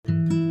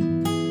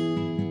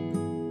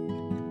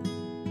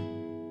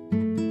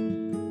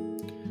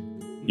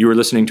You are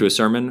listening to a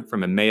sermon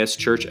from Emmaus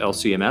Church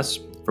LCMS.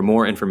 For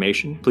more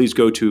information, please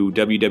go to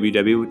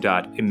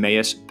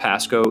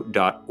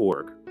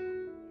www.emmauspasco.org.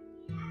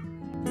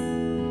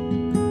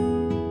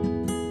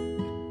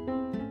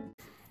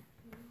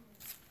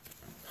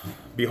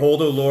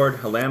 Behold, O Lord,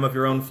 a lamb of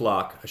your own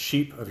flock, a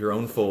sheep of your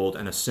own fold,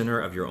 and a sinner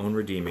of your own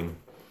redeeming.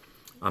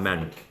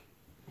 Amen.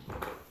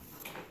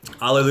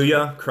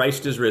 Alleluia,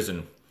 Christ is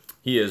risen.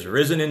 He is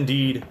risen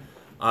indeed.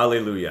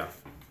 Alleluia.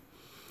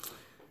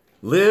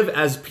 Live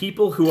as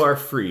people who are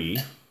free,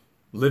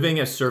 living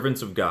as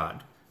servants of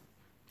God.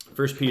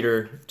 1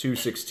 Peter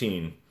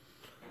 2:16.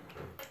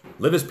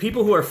 Live as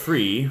people who are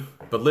free,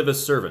 but live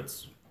as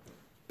servants.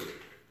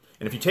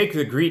 And if you take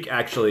the Greek,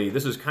 actually,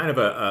 this is kind of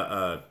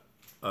a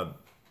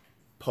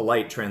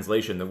polite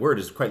translation. The word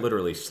is quite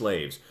literally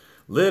slaves.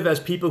 Live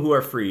as people who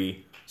are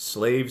free,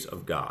 slaves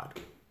of God.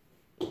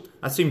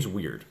 That seems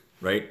weird,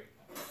 right?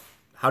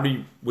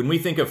 When we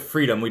think of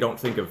freedom, we don't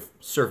think of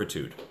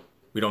servitude.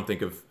 We don't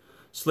think of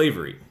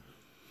slavery.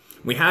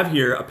 We have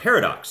here a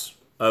paradox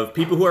of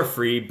people who are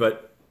free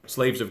but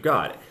slaves of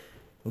God.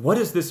 What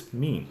does this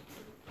mean?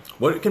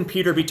 What can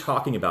Peter be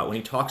talking about when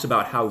he talks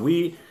about how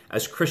we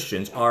as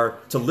Christians are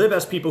to live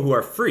as people who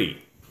are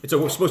free? It's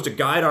supposed to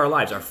guide our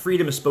lives. Our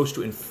freedom is supposed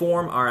to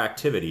inform our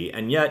activity,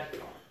 and yet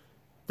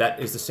that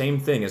is the same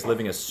thing as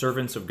living as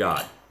servants of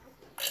God.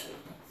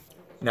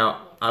 Now,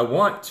 I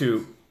want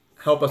to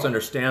help us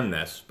understand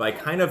this by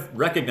kind of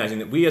recognizing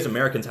that we as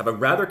Americans have a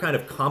rather kind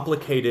of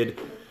complicated,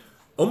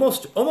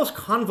 almost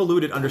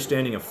convoluted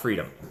understanding of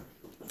freedom.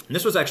 And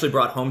this was actually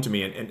brought home to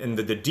me, and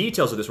the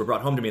details of this were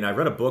brought home to me, and I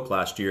read a book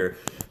last year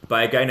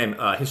by a guy named,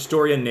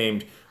 historian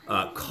named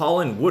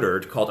Colin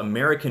Woodard called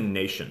American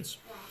Nations.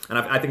 And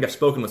I think I've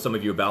spoken with some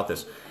of you about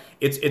this.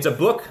 It's a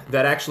book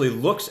that actually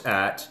looks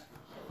at,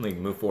 let me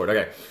move forward,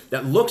 okay,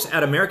 that looks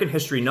at American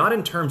history not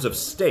in terms of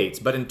states,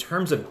 but in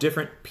terms of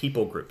different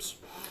people groups.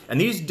 And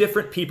these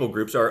different people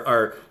groups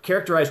are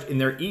characterized in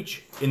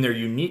their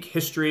unique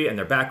history and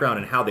their background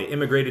and how they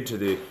immigrated to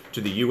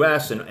the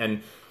U.S.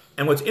 And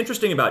what's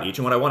interesting about each,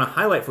 and what I want to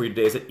highlight for you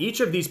today, is that each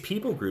of these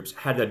people groups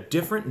had a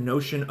different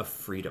notion of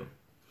freedom,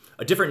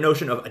 a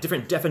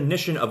different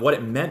definition of what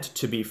it meant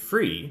to be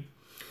free.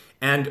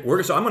 And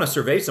so I'm going to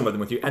survey some of them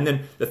with you. And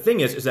then the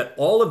thing is that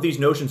all of these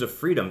notions of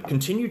freedom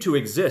continue to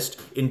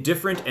exist in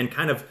different and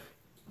kind of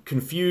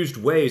confused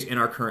ways in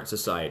our current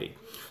society.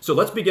 So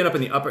let's begin up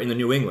in the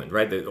New England,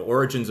 right? The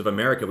origins of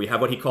America. We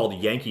have what he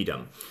called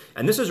Yankeedom.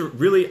 And this is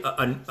really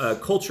a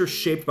culture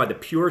shaped by the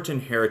Puritan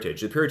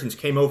heritage. The Puritans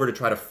came over to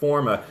try to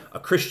form a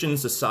Christian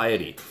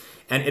society.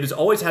 And it has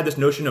always had this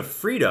notion of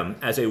freedom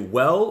as a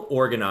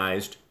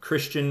well-organized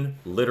Christian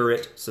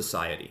literate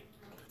society.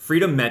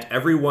 Freedom meant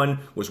everyone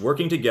was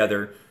working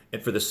together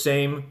and for the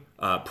same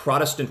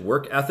Protestant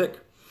work ethic.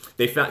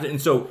 And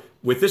so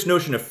with this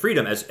notion of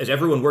freedom, as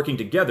everyone working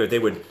together,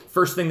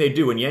 first thing they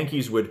do when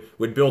Yankees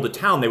would build a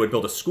town, they would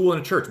build a school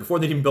and a church. Before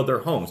they even build their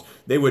homes,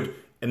 they would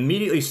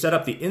immediately set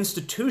up the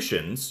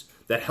institutions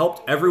that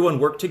helped everyone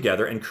work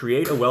together and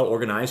create a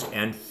well-organized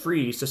and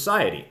free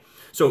society.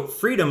 So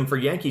freedom for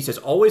Yankees has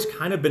always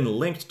kind of been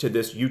linked to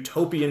this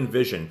utopian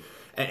vision.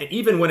 And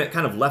even when it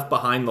kind of left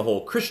behind the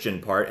whole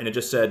Christian part and it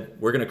just said,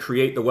 we're going to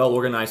create the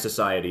well-organized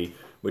society,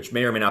 which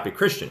may or may not be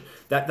Christian.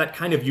 That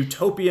kind of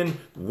utopian,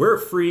 we're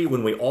free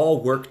when we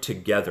all work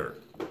together,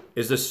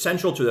 is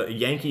essential to the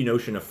Yankee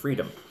notion of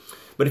freedom.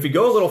 But if you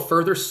go a little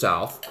further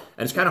south,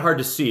 and it's kind of hard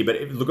to see, but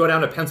if you go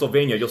down to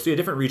Pennsylvania, you'll see a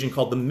different region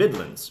called the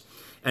Midlands.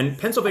 And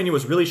Pennsylvania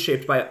was really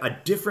shaped by a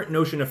different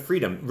notion of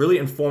freedom, really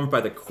informed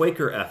by the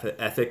Quaker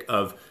ethic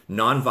of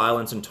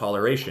nonviolence and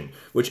toleration,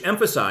 which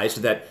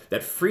emphasized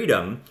that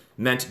freedom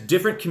meant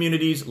different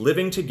communities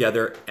living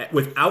together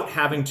without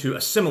having to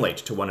assimilate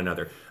to one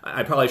another.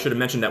 I probably should have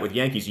mentioned that with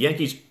Yankees.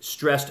 Yankees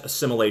stressed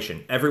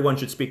assimilation. Everyone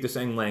should speak the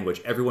same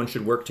language. Everyone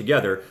should work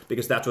together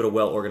because that's what a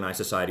well-organized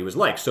society was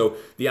like. So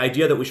the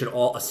idea that we should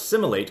all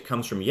assimilate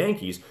comes from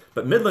Yankees,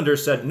 but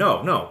Midlanders said,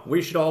 no,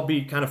 we should all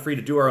be kind of free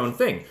to do our own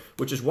thing,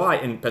 which is why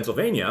in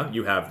Pennsylvania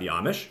you have the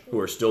Amish, who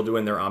are still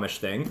doing their Amish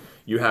thing.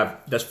 You have,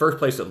 that's first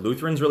place that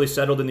Lutherans really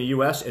settled in the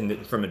U.S.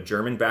 From a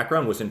German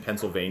background was in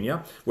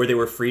Pennsylvania, where they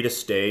were free to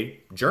stay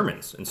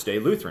Germans and stay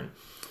Lutheran.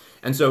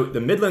 And so the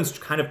Midlands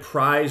kind of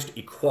prized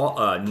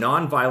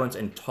nonviolence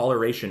and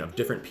toleration of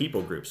different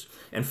people groups.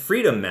 And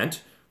freedom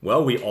meant,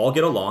 well, we all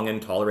get along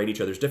and tolerate each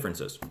other's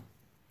differences.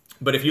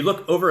 But if you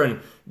look over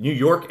in New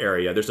York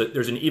area,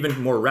 there's an even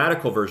more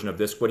radical version of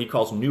this, what he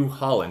calls New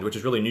Holland, which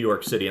is really New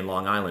York City and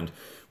Long Island,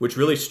 which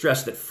really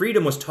stressed that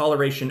freedom was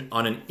toleration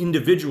on an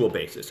individual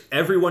basis.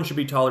 Everyone should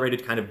be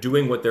tolerated kind of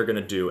doing what they're going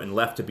to do and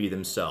left to be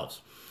themselves.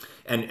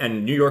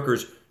 And New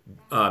Yorkers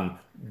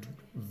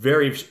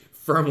very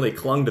firmly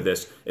clung to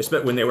this,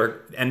 when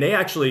they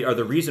actually are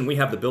the reason we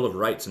have the Bill of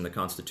Rights in the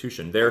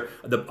Constitution.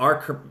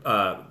 Our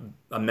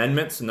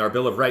amendments and our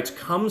Bill of Rights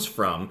comes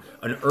from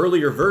an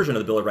earlier version of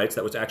the Bill of Rights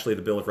that was actually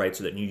the Bill of Rights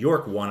that New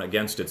York won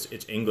against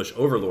its English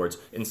overlords,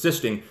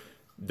 insisting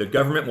the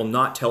government will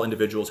not tell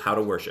individuals how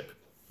to worship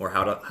or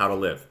how to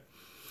live.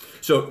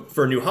 So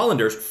for New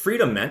Hollanders,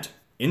 freedom meant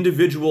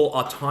individual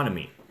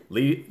autonomy.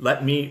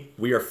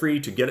 we are free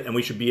to get, and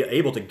we should be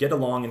able to get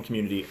along in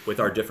community with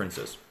our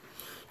differences.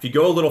 If you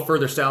go a little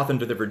further south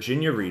into the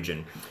Virginia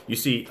region, you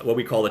see what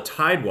we call the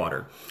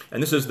Tidewater.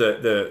 And this is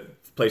the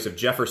place of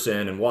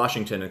Jefferson and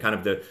Washington and kind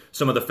of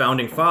some of the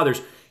founding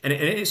fathers. And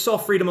it saw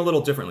freedom a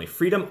little differently.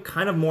 Freedom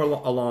kind of more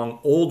along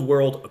old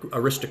world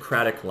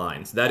aristocratic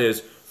lines. That is,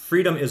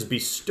 freedom is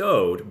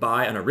bestowed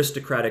by an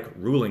aristocratic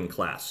ruling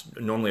class,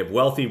 normally of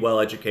wealthy,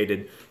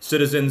 well-educated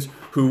citizens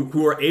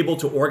who are able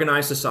to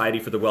organize society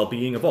for the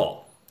well-being of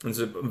all. And it's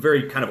a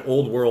very kind of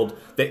old world.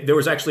 There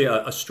was actually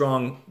a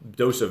strong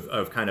dose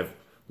of kind of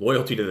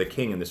loyalty to the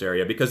king in this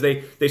area because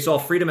they saw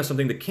freedom as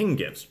something the king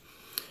gives.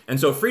 And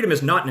so freedom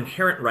is not an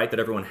inherent right that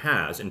everyone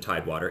has in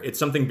Tidewater. It's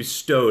something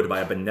bestowed by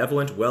a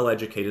benevolent,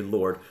 well-educated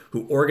lord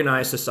who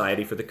organized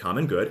society for the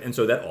common good, and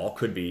so that all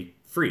could be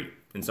free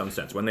in some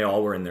sense when they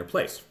all were in their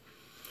place.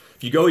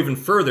 If you go even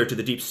further to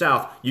the Deep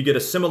South, you get a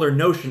similar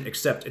notion,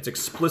 except it's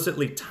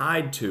explicitly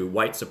tied to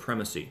white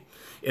supremacy.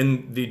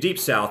 In the Deep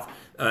South,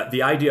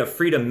 the idea of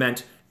freedom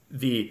meant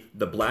the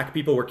black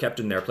people were kept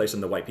in their place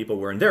and the white people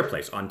were in their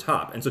place on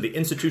top. And so the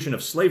institution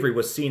of slavery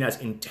was seen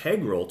as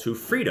integral to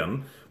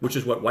freedom, which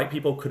is what white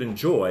people could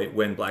enjoy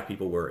when black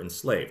people were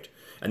enslaved.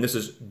 And this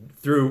is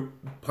through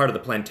part of the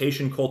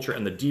plantation culture,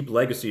 and the deep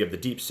legacy of the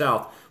Deep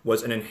South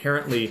was an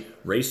inherently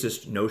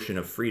racist notion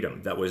of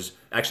freedom that was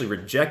actually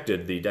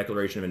rejected the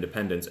Declaration of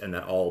Independence and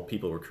that all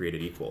people were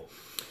created equal.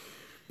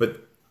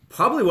 But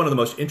probably one of the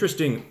most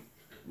interesting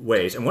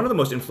ways, and one of the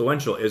most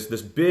influential, is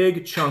this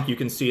big chunk you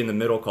can see in the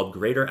middle called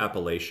Greater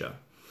Appalachia.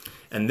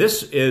 And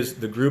this is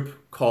the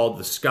group called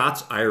the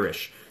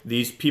Scots-Irish.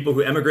 These people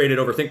who emigrated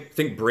over, think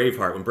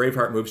Braveheart, when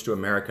Braveheart moves to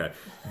America.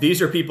 These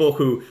are people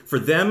who, for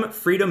them,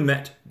 freedom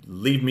meant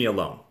leave me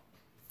alone.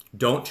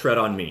 Don't tread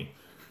on me.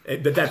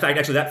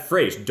 That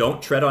phrase,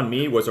 don't tread on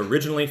me, was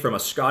originally from a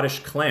Scottish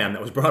clan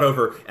that was brought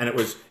over, and it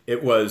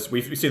was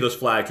we see those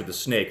flags with the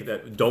snake,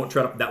 that don't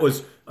tread on, that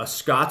was a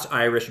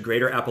Scots-Irish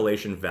Greater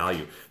Appalachian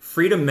value.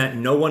 Freedom meant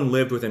no one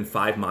lived within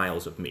 5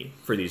 miles of me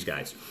for these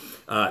guys.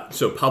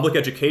 So public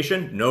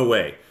education, no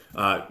way.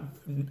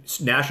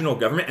 National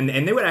government,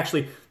 and they would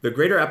actually, the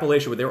Greater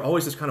Appalachia, they were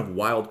always this kind of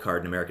wild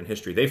card in American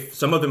history.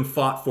 Some of them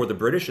fought for the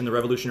British in the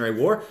Revolutionary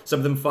War. Some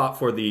of them fought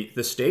for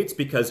the states,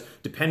 because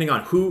depending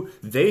on who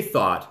they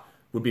thought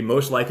would be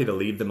most likely to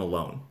leave them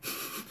alone.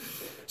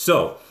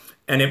 So,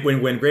 and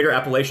when Greater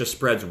Appalachia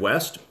spreads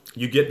west,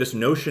 you get this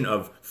notion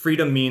of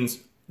freedom means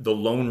the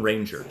Lone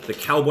Ranger, the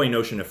cowboy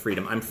notion of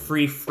freedom. I'm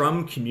free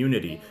from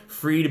community,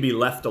 free to be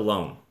left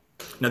alone.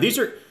 Now, these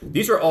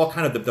are all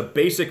kind of the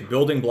basic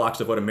building blocks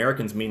of what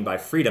Americans mean by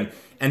freedom,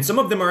 and some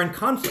of them are in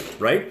conflict,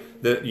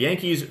 right? The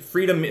Yankees'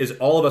 freedom is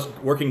all of us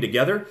working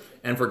together,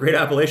 and for Great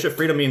Appalachia,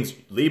 freedom means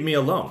leave me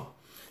alone.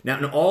 Now,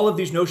 and all of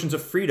these notions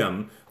of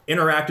freedom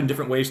interact in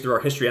different ways through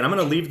our history, and I'm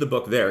going to leave the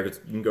book there, because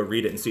you can go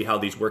read it and see how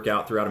these work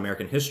out throughout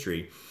American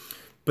history.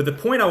 But the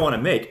point I want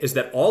to make is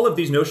that all of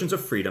these notions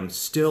of freedom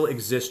still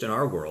exist in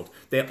our world.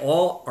 They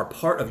all are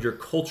part of your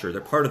culture.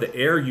 They're part of the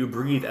air you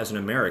breathe as an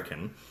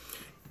American.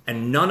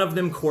 And none of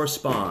them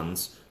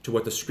corresponds to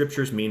what the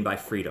scriptures mean by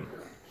freedom.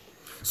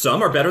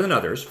 Some are better than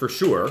others, for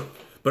sure,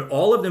 but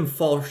all of them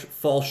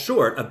fall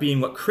short of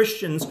being what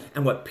Christians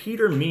and what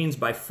Peter means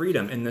by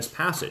freedom in this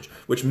passage,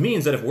 which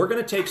means that if we're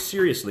going to take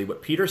seriously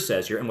what Peter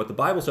says here and what the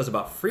Bible says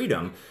about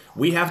freedom,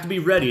 we have to be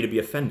ready to be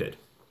offended,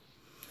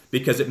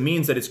 because it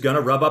means that it's going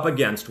to rub up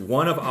against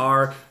one of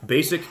our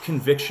basic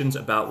convictions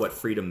about what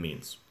freedom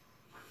means.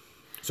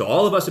 So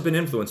all of us have been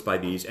influenced by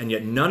these, and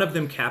yet none of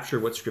them capture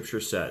what Scripture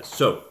says.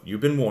 So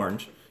you've been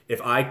warned.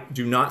 If I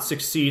do not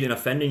succeed in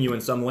offending you in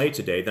some way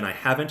today, then I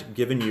haven't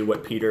given you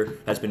what Peter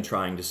has been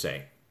trying to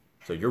say.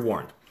 So you're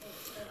warned.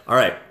 All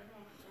right.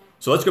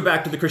 So let's go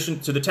back to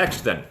the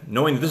text then.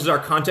 Knowing that this is our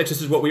context,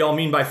 this is what we all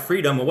mean by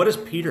freedom. Well, what does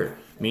Peter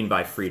mean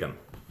by freedom?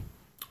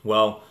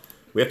 Well,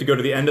 we have to go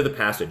to the end of the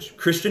passage.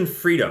 Christian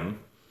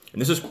freedom,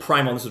 and this is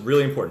primal, this is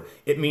really important.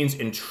 It means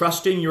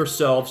entrusting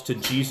yourselves to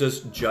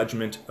Jesus'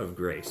 judgment of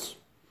grace.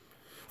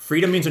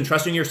 Freedom means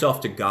entrusting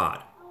yourself to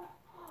God,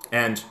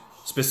 and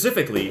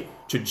specifically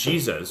to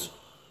Jesus,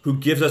 who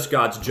gives us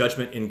God's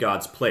judgment in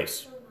God's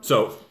place.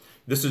 So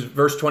this is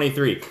verse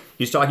 23.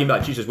 He's talking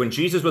about Jesus. When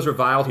Jesus was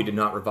reviled, he did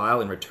not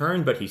revile in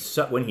return, but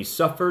when he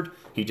suffered,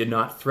 he did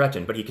not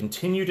threaten, but he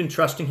continued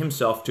entrusting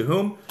himself to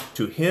whom?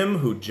 To him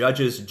who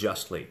judges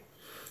justly.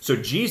 So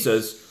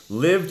Jesus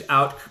lived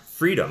out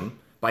freedom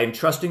by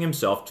entrusting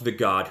himself to the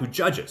God who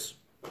judges.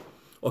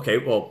 Okay,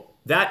 well,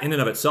 that in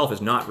and of itself is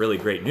not really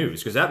great news,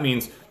 because that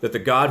means that the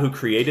God who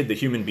created the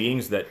human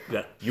beings that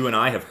you and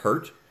I have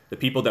hurt, the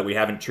people that we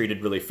haven't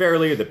treated really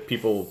fairly, the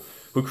people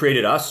who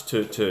created us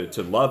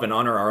to love and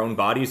honor our own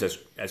bodies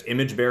as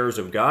image bearers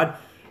of God,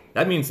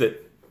 that means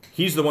that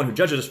he's the one who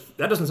judges us.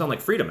 That doesn't sound like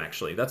freedom,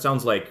 actually. That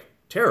sounds like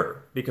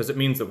terror, because it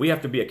means that we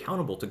have to be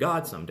accountable to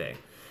God someday,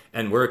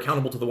 and we're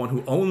accountable to the one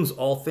who owns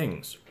all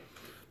things.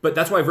 But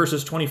that's why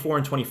verses 24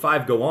 and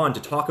 25 go on to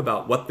talk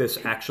about what this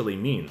actually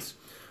means.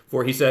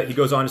 For he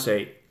goes on to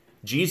say,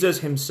 Jesus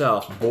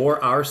himself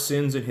bore our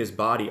sins in his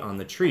body on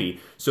the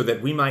tree so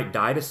that we might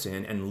die to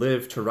sin and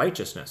live to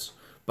righteousness.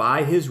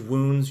 By his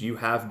wounds you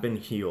have been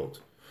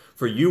healed.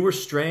 For you were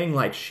straying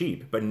like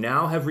sheep, but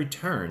now have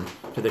returned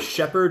to the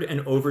shepherd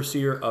and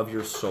overseer of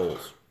your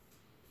souls.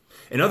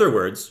 In other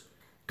words,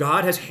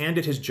 God has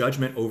handed his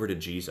judgment over to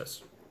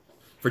Jesus.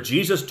 For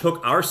Jesus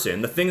took our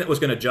sin, the thing that was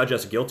going to judge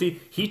us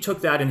guilty, he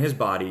took that in his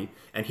body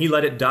and he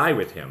let it die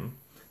with him,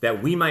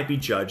 that we might be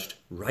judged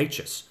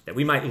righteous, that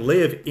we might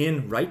live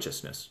in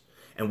righteousness.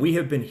 And we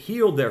have been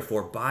healed,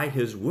 therefore, by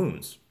his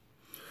wounds.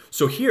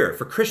 So here,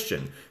 for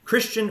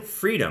Christian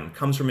freedom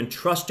comes from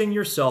entrusting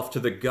yourself to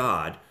the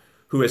God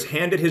who has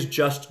handed his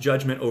just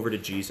judgment over to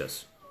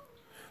Jesus.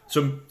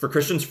 So for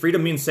Christians,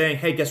 freedom means saying,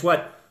 hey, guess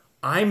what?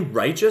 I'm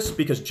righteous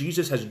because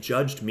Jesus has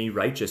judged me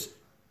righteous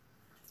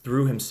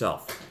through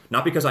himself.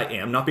 Not because I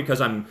am, not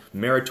because I'm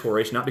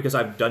meritorious, not because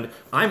I'm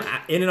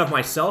in and of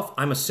myself,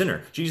 I'm a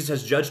sinner. Jesus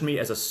has judged me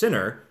as a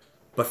sinner,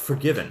 but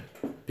forgiven,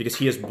 because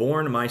he has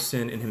borne my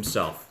sin in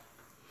himself.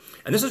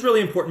 And this is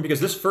really important because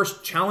this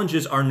first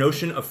challenges our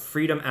notion of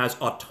freedom as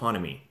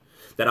autonomy.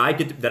 That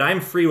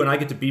I'm free when I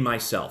get to be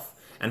myself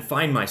and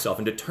find myself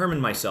and determine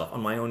myself on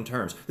my own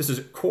terms. This is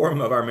a core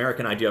of our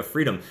American idea of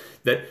freedom,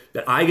 that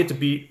I get to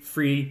be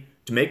free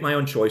to make my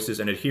own choices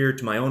and adhere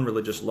to my own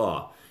religious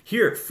law.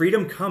 Here,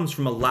 freedom comes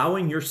from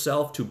allowing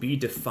yourself to be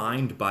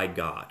defined by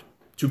God,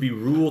 to be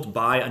ruled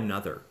by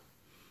another,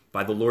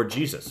 by the Lord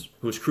Jesus,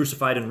 who is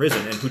crucified and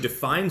risen and who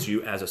defines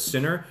you as a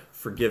sinner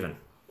forgiven.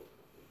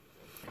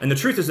 And the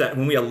truth is that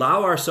when we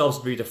allow ourselves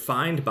to be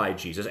defined by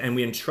Jesus and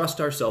we entrust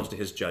ourselves to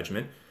his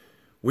judgment,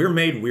 we're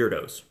made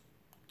weirdos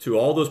to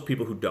all those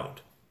people who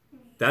don't.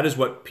 That is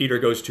what Peter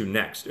goes to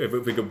next. If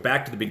we go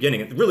back to the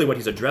beginning, really what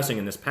he's addressing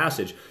in this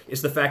passage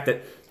is the fact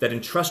that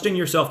entrusting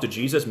yourself to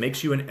Jesus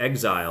makes you an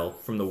exile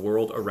from the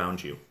world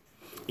around you,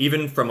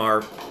 even from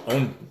our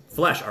own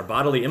flesh, our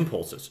bodily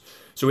impulses.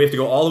 So we have to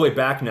go all the way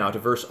back now to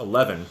verse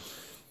 11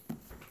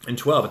 and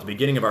 12 at the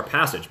beginning of our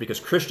passage, because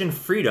Christian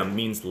freedom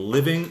means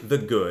living the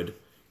good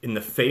in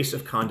the face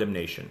of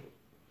condemnation.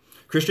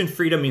 Christian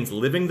freedom means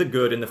living the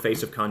good in the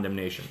face of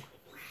condemnation.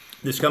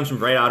 This comes from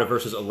right out of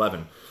verses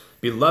 11.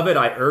 Beloved,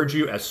 I urge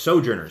you as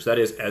sojourners, that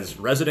is, as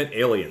resident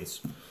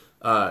aliens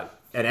and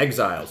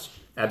exiles,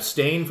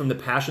 abstain from the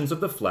passions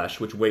of the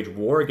flesh which wage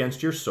war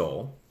against your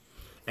soul,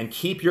 and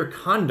keep your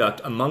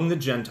conduct among the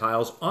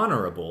Gentiles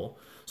honorable,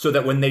 so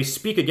that when they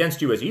speak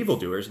against you as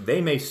evildoers,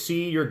 they may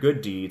see your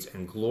good deeds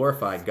and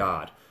glorify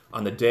God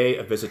on the day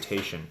of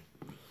visitation.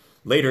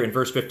 Later in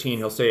verse 15,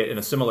 he'll say it in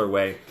a similar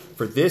way.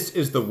 For this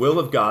is the will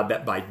of God,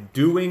 that by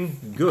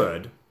doing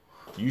good,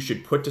 you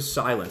should put to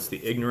silence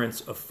the ignorance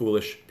of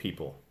foolish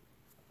people.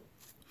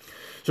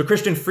 So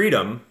Christian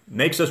freedom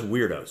makes us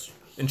weirdos.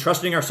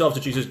 Entrusting ourselves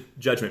to Jesus'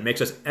 judgment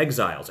makes us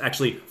exiles,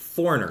 actually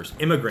foreigners,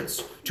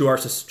 immigrants to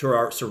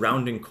our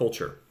surrounding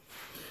culture.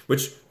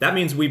 Which that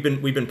means we've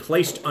been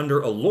placed under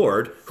a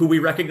Lord who we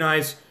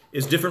recognize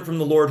is different from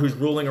the Lord who's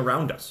ruling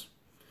around us.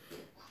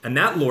 And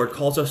that Lord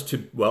calls us to,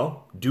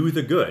 do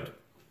the good,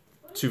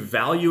 to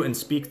value and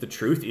speak the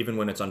truth even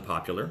when it's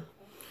unpopular,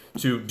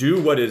 to do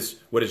what is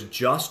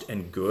just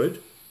and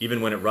good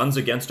even when it runs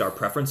against our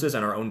preferences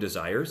and our own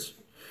desires.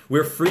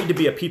 We're free to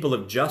be a people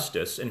of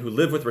justice and who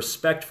live with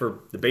respect for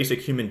the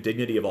basic human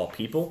dignity of all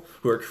people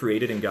who are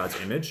created in God's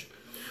image.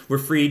 We're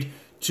freed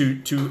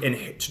to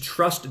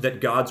trust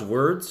that God's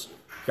words,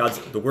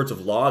 the words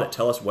of law that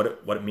tell us what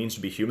it means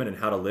to be human and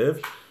how to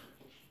live,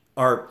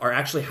 are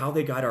actually how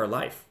they guide our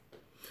life.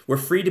 We're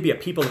free to be a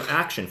people of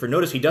action. For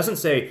notice, he doesn't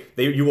say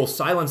you will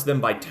silence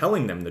them by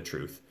telling them the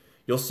truth.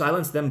 You'll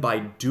silence them by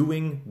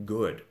doing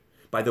good,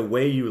 by the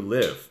way you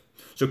live.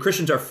 So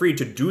Christians are free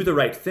to do the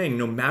right thing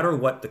no matter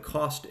what the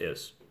cost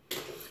is,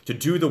 to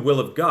do the will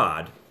of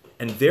God,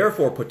 and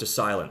therefore put to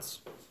silence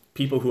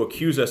people who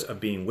accuse us of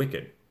being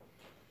wicked.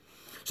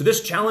 So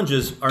this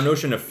challenges our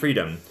notion of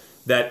freedom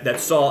that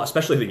saw,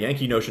 especially the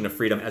Yankee notion of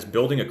freedom, as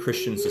building a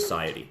Christian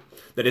society.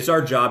 That it's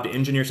our job to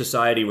engineer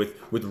society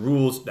with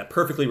rules that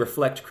perfectly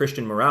reflect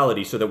Christian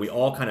morality so that we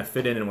all kind of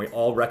fit in and we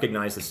all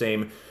recognize the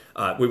same.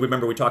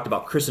 We talked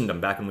about Christendom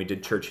back when we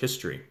did church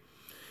history.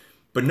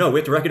 But no, we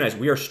have to recognize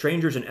we are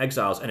strangers and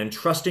exiles, and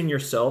entrusting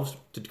yourselves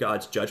to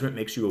God's judgment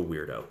makes you a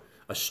weirdo,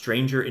 a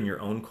stranger in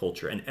your own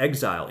culture, an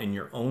exile in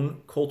your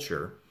own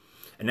culture,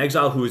 an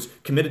exile who is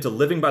committed to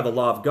living by the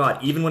law of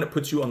God, even when it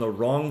puts you on the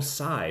wrong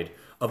side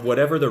of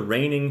whatever the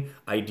reigning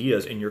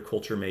ideas in your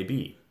culture may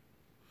be.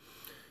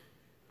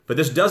 But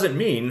this doesn't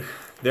mean,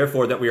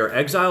 therefore, that we are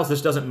exiles.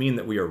 This doesn't mean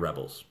that we are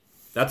rebels.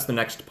 That's the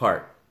next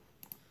part.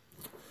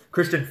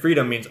 Christian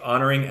freedom means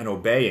honoring and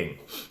obeying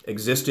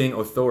existing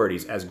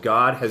authorities as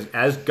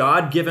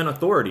God-given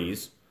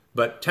authorities,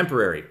 but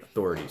temporary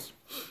authorities.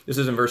 This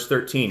is in verse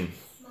 13.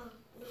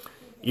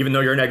 Even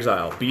though you're in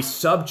exile, be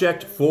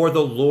subject for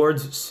the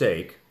Lord's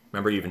sake.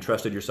 Remember, you've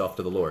entrusted yourself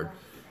to the Lord,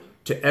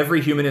 to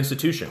every human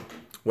institution,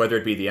 whether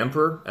it be the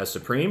emperor as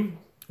supreme,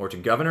 or to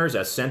governors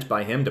as sent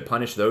by him to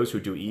punish those who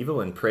do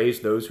evil and praise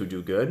those who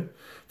do good.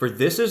 For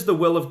this is the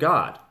will of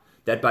God,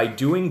 that by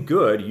doing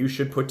good you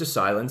should put to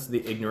silence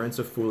the ignorance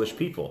of foolish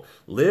people.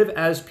 Live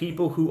as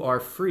people who are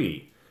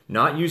free,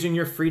 not using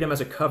your freedom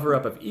as a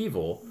cover-up of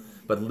evil,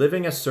 but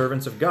living as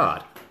servants of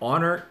God.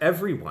 Honor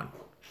everyone.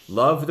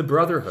 Love the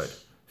brotherhood.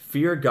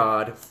 Fear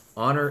God.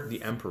 Honor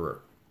the emperor.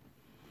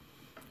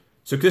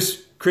 So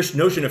this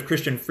notion of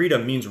Christian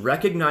freedom means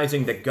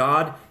recognizing that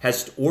God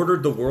has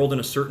ordered the world in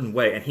a certain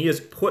way, and he has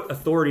put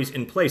authorities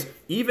in place,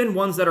 even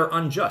ones that are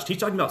unjust. He's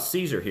talking about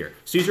Caesar here.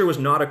 Caesar was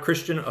not a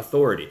Christian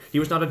authority. He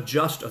was not a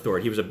just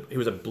authority. He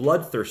was a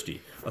bloodthirsty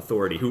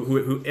authority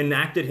who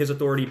enacted his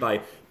authority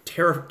by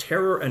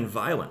terror and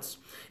violence.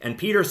 And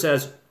Peter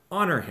says,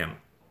 honor him.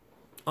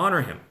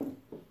 Honor him.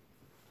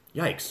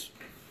 Yikes.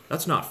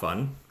 That's not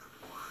fun.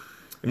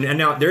 And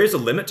now there is a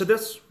limit to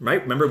this,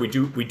 right? Remember, we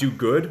do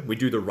good, we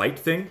do the right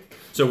thing.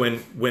 So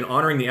when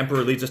honoring the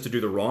emperor leads us to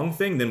do the wrong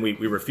thing, then we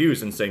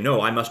refuse and say,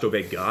 no, I must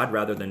obey God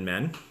rather than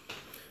men.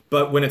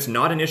 But when it's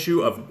not an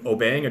issue of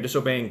obeying or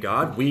disobeying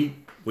God, we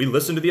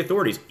listen to the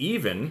authorities,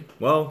 even,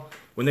 well,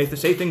 when they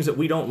say things that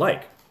we don't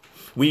like.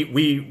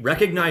 We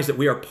recognize that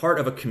we are part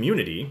of a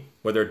community,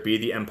 whether it be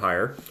the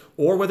empire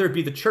or whether it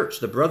be the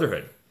church, the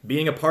brotherhood,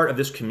 being a part of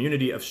this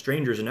community of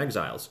strangers and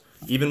exiles,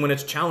 even when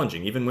it's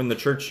challenging, even when the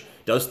church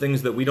does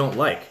things that we don't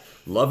like.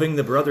 Loving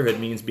the brotherhood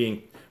means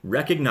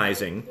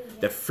recognizing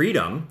that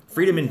freedom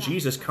in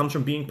Jesus comes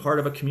from being part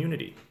of a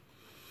community.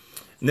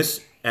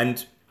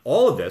 And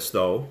all of this,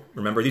 though,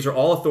 remember, these are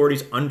all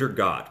authorities under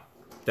God.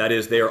 That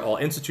is, they are all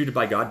instituted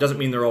by God. Doesn't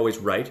mean they're always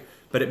right,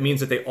 but it means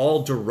that they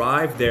all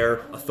derive their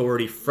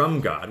authority from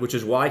God, which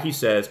is why he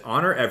says,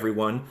 honor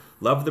everyone,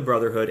 love the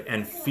brotherhood,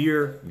 and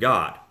fear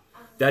God.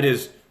 That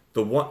is,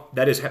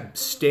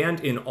 stand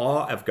in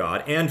awe of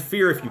God and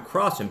fear if you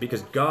cross him,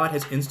 because God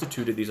has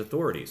instituted these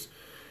authorities.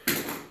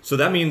 So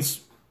that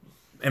means,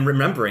 and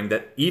remembering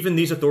that even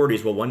these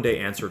authorities will one day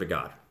answer to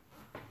God.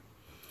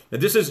 Now,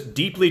 this is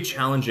deeply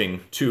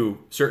challenging to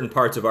certain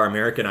parts of our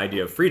American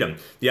idea of freedom.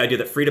 The idea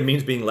that freedom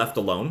means being left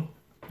alone,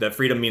 that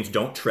freedom means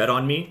don't tread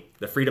on me,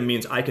 that freedom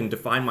means I can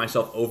define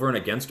myself over and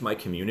against my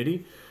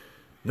community.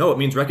 No, it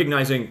means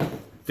recognizing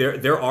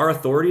there are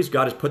authorities.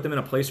 God has put them in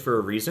a place for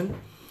a reason.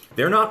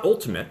 They're not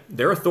ultimate.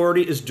 Their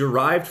authority is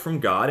derived from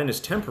God and is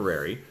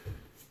temporary,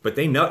 but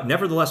they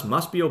nevertheless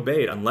must be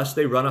obeyed unless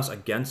they run us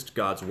against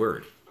God's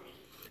word.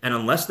 And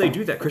unless they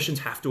do that, Christians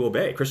have to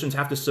obey. Christians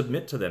have to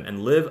submit to them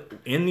and live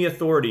in the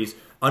authorities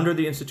under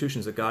the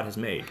institutions that God has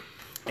made,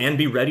 and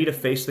be ready to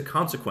face the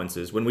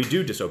consequences when we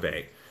do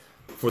disobey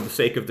for the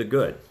sake of the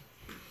good.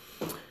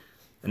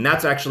 And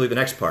that's actually the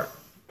next part.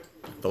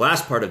 The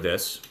last part of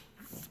this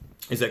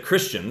is that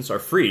Christians are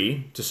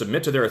free to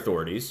submit to their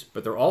authorities,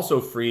 but they're also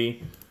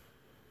free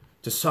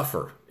to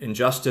suffer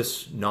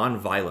injustice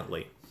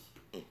non-violently.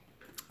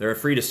 They're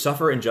free to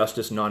suffer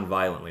injustice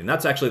non-violently. And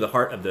that's actually the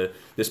heart of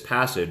this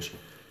passage.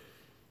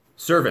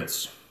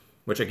 Servants,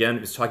 which again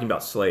is talking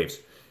about slaves,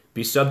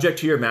 be subject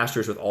to your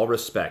masters with all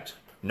respect,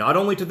 not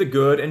only to the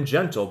good and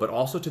gentle, but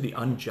also to the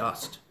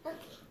unjust.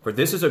 For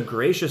this is a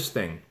gracious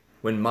thing.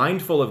 When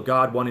mindful of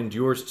God, one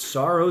endures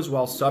sorrows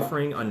while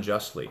suffering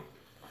unjustly.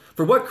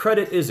 For what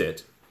credit is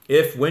it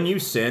if when you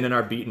sin and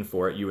are beaten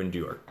for it, you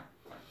endure?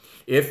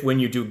 If when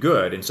you do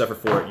good and suffer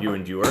for it, you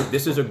endure,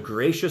 this is a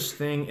gracious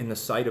thing in the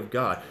sight of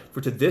God. For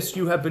to this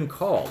you have been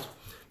called,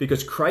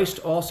 because Christ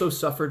also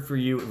suffered for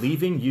you,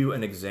 leaving you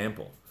an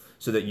example,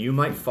 so that you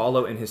might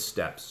follow in his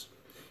steps.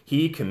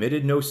 He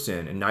committed no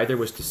sin, and neither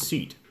was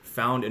deceit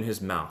found in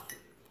his mouth.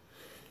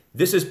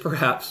 This is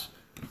perhaps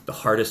the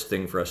hardest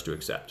thing for us to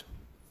accept.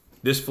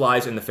 This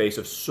flies in the face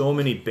of so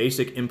many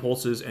basic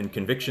impulses and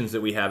convictions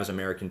that we have as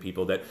American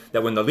people, that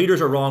when the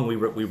leaders are wrong, we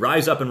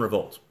rise up and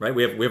revolt, right?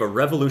 We have a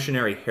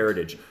revolutionary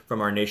heritage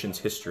from our nation's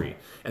history.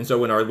 And so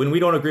when we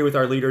don't agree with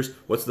our leaders,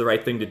 what's the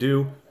right thing to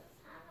do?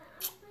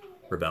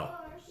 Rebel.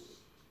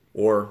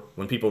 Or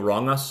when people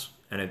wrong us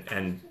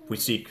and we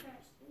seek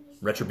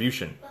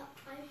retribution.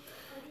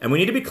 And we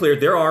need to be clear,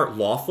 there are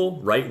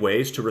lawful, right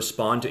ways to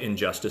respond to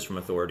injustice from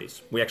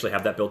authorities. We actually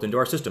have that built into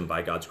our system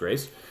by God's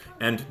grace.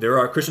 And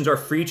Christians are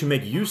free to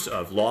make use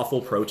of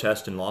lawful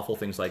protest and lawful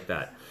things like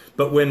that.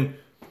 But when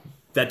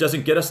that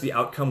doesn't get us the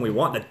outcome we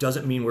want, that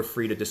doesn't mean we're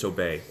free to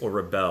disobey or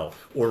rebel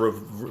or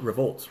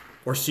revolt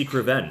or seek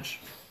revenge.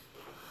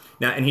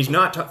 Now, and he's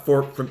not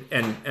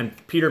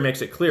and Peter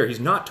makes it clear, he's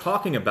not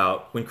talking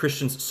about when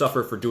Christians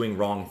suffer for doing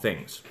wrong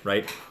things,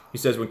 right? He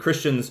says when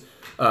Christians,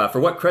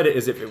 for what credit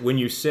is it when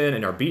you sin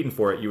and are beaten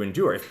for it, you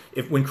endure?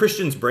 If when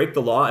Christians break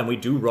the law and we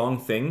do wrong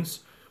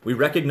things, we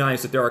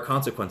recognize that there are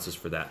consequences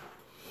for that.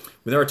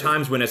 There are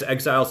times when as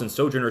exiles and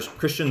sojourners,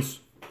 Christians,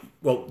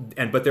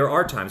 but there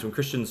are times when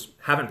Christians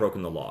haven't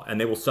broken the law and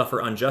they will suffer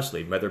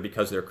unjustly, whether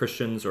because they're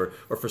Christians or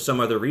for some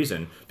other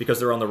reason, because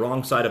they're on the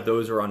wrong side of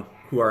those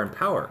who are in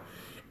power.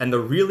 And the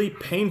really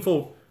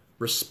painful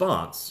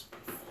response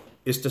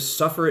is to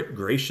suffer it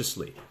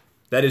graciously.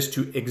 That is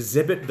to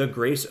exhibit the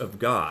grace of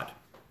God.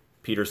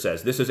 Peter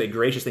says, this is a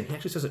gracious thing. He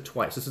actually says it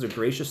twice. This is a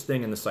gracious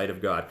thing in the sight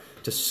of God,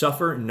 to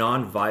suffer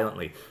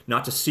non-violently,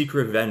 not to seek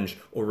revenge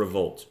or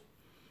revolt.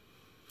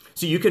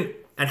 So you can,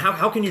 and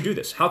how can you do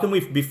this? How can we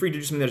be free to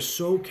do something that is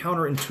so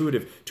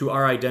counterintuitive to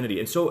our identity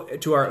and so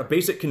to our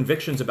basic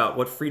convictions about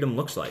what freedom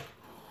looks like?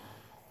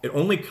 It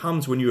only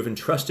comes when you have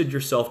entrusted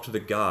yourself to the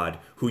God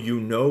who you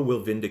know will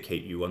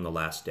vindicate you on the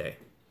last day.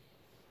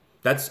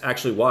 That's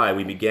actually why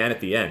we began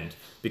at the end,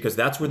 because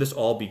that's where this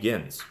all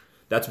begins.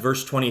 That's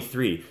verse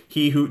 23.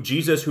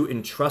 Jesus who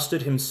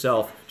entrusted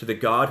himself to the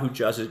God who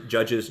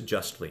judges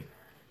justly.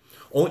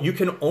 You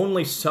can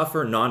only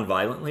suffer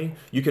non-violently.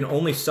 You can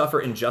only suffer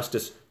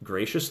injustice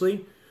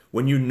graciously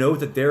when you know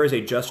that there is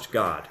a just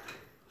God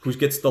who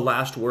gets the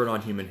last word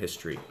on human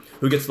history,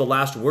 who gets the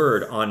last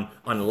word on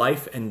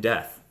life and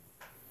death.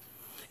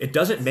 It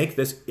doesn't make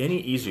this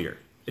any easier.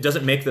 It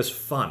doesn't make this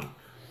fun.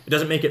 It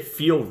doesn't make it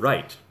feel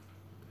right.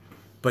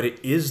 But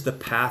it is the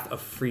path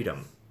of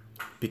freedom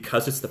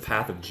because it's the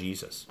path of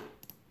Jesus.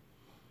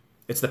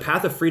 It's the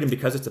path of freedom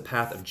because it's the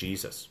path of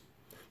Jesus.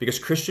 Because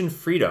Christian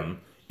freedom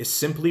is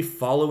simply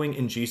following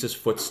in Jesus'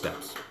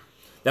 footsteps.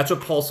 That's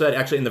what Paul said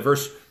actually in the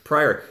verse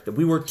prior, that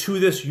we were to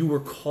this you were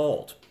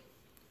called.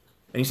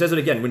 And he says it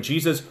again, when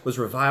Jesus was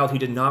reviled, he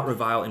did not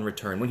revile in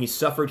return. When he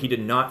suffered, he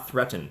did not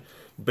threaten,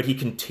 but he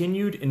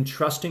continued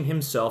entrusting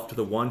himself to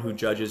the one who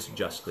judges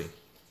justly.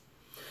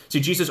 See,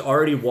 Jesus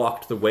already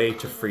walked the way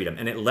to freedom,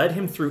 and it led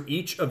him through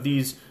each of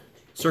these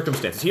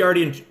circumstances.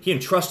 He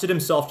entrusted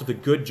himself to the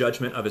good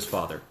judgment of his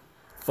Father,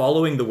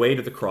 following the way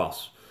to the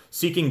cross,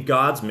 seeking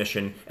God's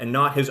mission and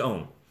not his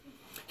own.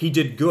 He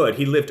did good.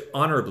 He lived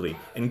honorably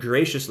and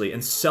graciously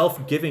and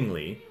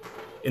self-givingly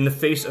in the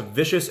face of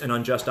vicious and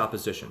unjust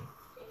opposition.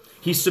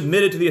 He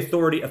submitted to the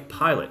authority of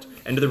Pilate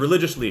and to the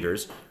religious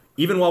leaders,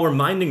 even while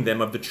reminding them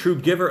of the true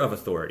giver of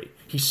authority.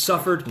 He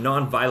suffered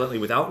non-violently,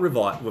 without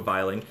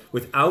reviling,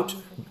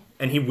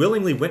 and he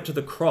willingly went to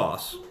the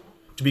cross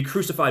to be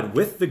crucified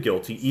with the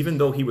guilty, even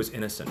though he was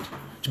innocent,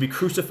 to be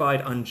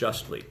crucified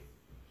unjustly.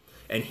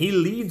 And he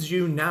leads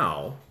you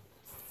now,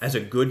 as a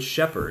good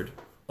shepherd,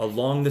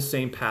 along the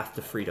same path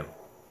to freedom.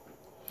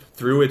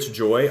 Through its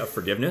joy of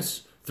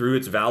forgiveness, through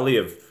its valley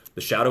of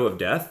the shadow of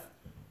death,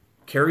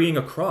 carrying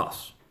a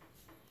cross.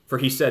 For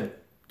he said,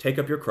 take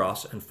up your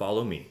cross and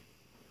follow me.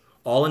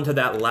 All into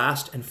that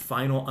last and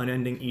final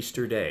unending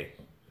Easter day,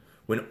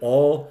 when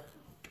all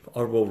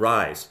will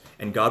rise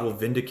and God will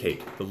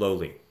vindicate the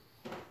lowly.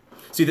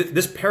 See,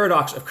 this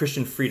paradox of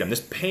Christian freedom,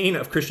 this pain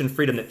of Christian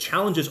freedom that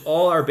challenges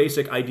all our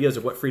basic ideas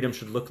of what freedom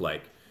should look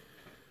like,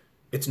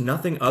 it's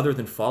nothing other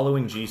than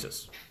following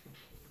Jesus,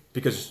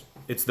 because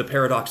it's the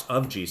paradox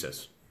of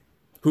Jesus,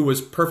 who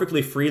was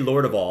perfectly free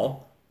Lord of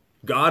all,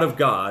 God of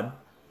God,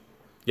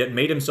 yet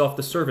made himself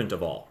the servant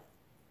of all.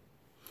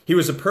 He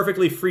was a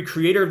perfectly free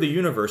creator of the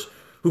universe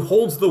who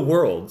holds the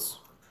worlds,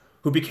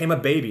 who became a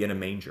baby in a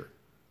manger,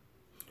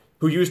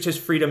 who used his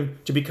freedom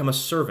to become a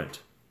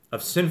servant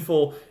of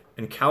sinful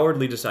and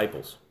cowardly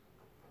disciples.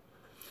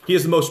 He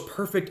is the most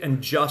perfect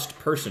and just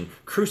person,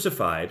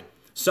 crucified,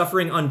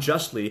 suffering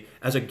unjustly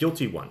as a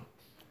guilty one,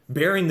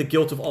 bearing the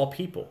guilt of all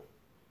people.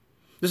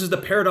 This is the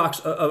paradox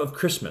of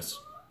Christmas,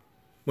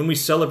 when we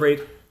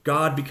celebrate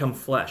God become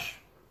flesh.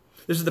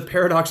 This is the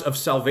paradox of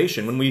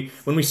salvation, when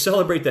we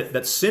celebrate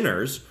that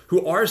sinners,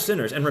 who are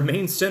sinners and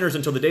remain sinners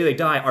until the day they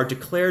die, are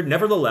declared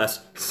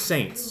nevertheless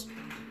saints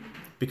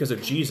because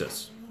of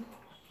Jesus.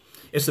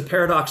 It's the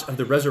paradox of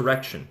the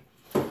resurrection,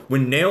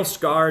 when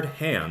nail-scarred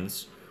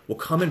hands will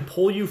come and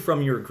pull you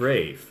from your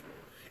grave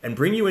and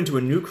bring you into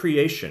a new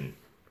creation,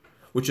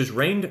 which is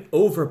reigned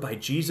over by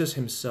Jesus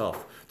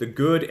himself, the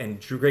good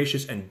and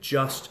gracious and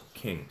just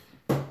King,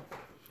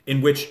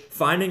 in which,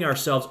 finding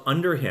ourselves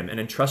under him and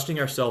entrusting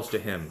ourselves to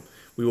him,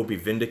 we will be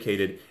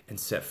vindicated and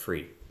set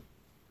free.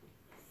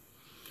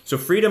 So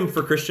freedom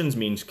for Christians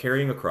means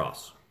carrying a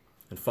cross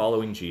and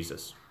following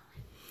Jesus.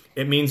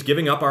 It means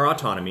giving up our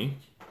autonomy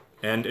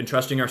and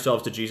entrusting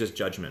ourselves to Jesus'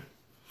 judgment.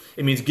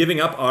 It means giving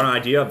up our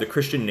idea of the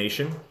Christian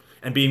nation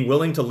and being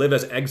willing to live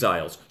as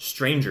exiles,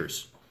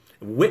 strangers,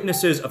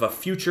 witnesses of a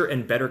future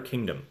and better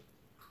kingdom.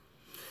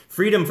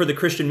 Freedom for the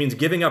Christian means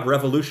giving up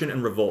revolution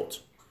and revolt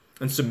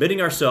and submitting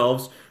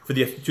ourselves to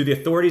the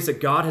authorities that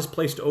God has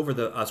placed over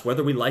us,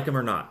 whether we like them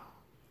or not.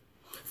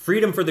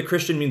 Freedom for the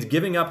Christian means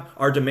giving up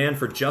our demand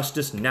for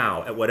justice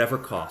now at whatever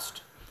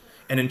cost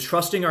and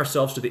entrusting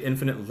ourselves to the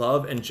infinite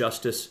love and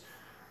justice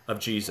of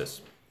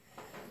Jesus.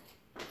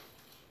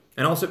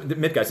 And also,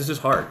 admit, guys, this is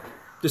hard.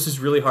 This is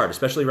really hard,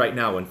 especially right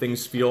now when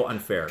things feel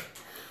unfair.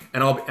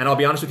 And I'll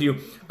be honest with you,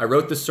 I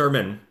wrote this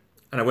sermon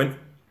and I went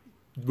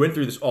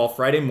through this all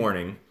Friday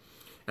morning,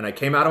 and I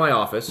came out of my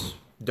office,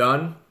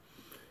 done,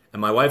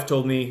 and my wife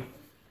told me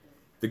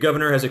the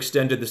governor has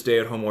extended the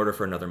stay-at-home order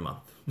for another month.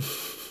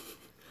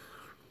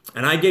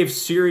 And I gave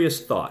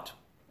serious thought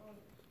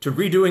to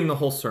redoing the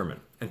whole sermon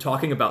and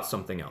talking about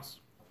something else.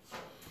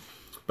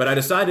 But I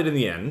decided in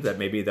the end that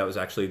maybe that was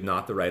actually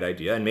not the right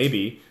idea, and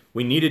maybe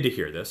we needed to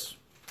hear this.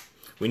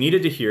 We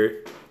needed to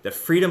hear that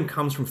freedom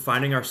comes from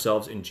finding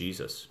ourselves in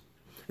Jesus,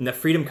 and that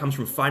freedom comes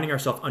from finding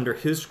ourselves under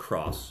his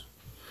cross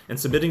and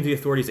submitting to the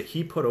authorities that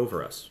he put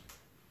over us.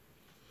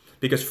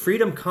 Because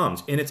freedom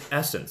comes in its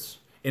essence,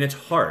 in its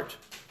heart,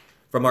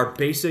 from our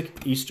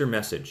basic Easter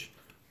message,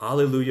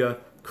 Alleluia,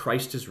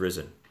 Christ is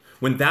risen.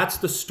 When that's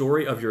the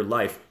story of your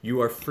life,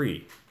 you are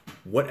free,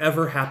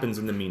 whatever happens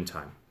in the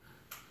meantime.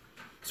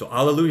 So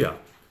Alleluia,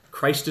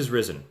 Christ is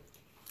risen.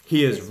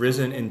 He is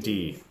risen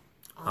indeed.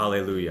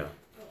 Alleluia.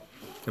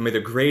 And may the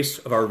grace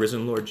of our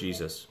risen Lord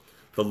Jesus,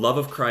 the love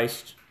of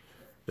Christ,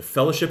 the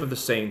fellowship of the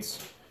saints,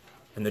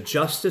 and the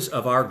justice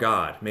of our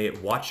God, may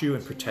it watch you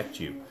and protect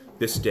you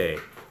this day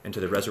and to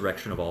the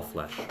resurrection of all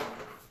flesh.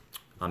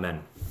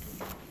 Amen.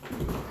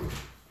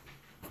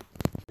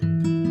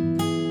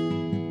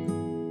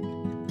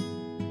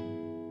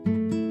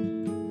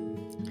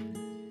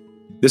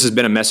 This has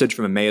been a message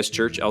from Emmaus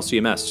Church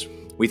LCMS.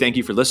 We thank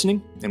you for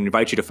listening and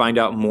invite you to find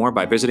out more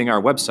by visiting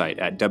our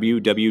website at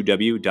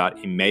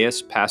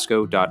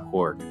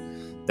www.emmauspasco.org.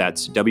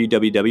 That's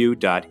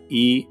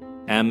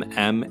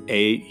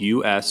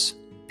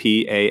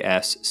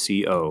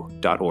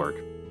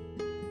www.emmauspasco.org.